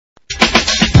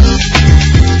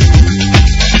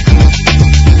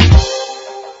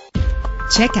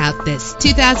Check out this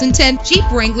 2010 Jeep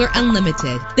Wrangler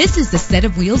Unlimited. This is the set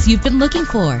of wheels you've been looking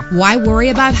for. Why worry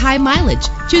about high mileage?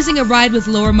 Choosing a ride with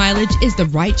lower mileage is the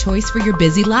right choice for your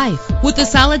busy life. With a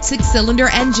solid 6-cylinder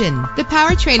engine, the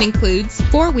powertrain includes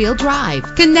 4-wheel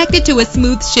drive, connected to a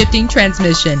smooth shifting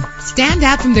transmission. Stand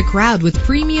out from the crowd with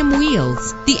premium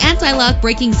wheels. The anti-lock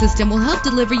braking system will help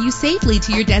deliver you safely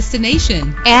to your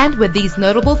destination. And with these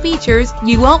notable features,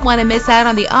 you won't want to miss out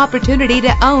on the opportunity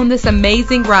to own this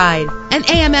amazing ride. An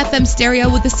AM/FM stereo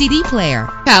with a CD player,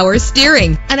 power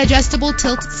steering, an adjustable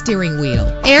tilt steering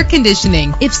wheel, air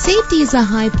conditioning. If safety is a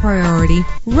high priority,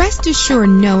 rest assured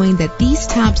knowing that these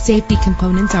top safety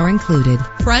components are included.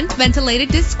 Front ventilated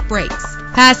disc brakes,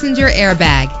 passenger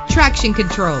airbag, traction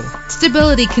control,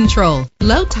 stability control,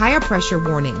 low tire pressure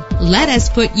warning. Let us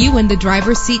put you in the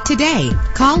driver's seat today.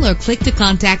 Call or click to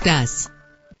contact us.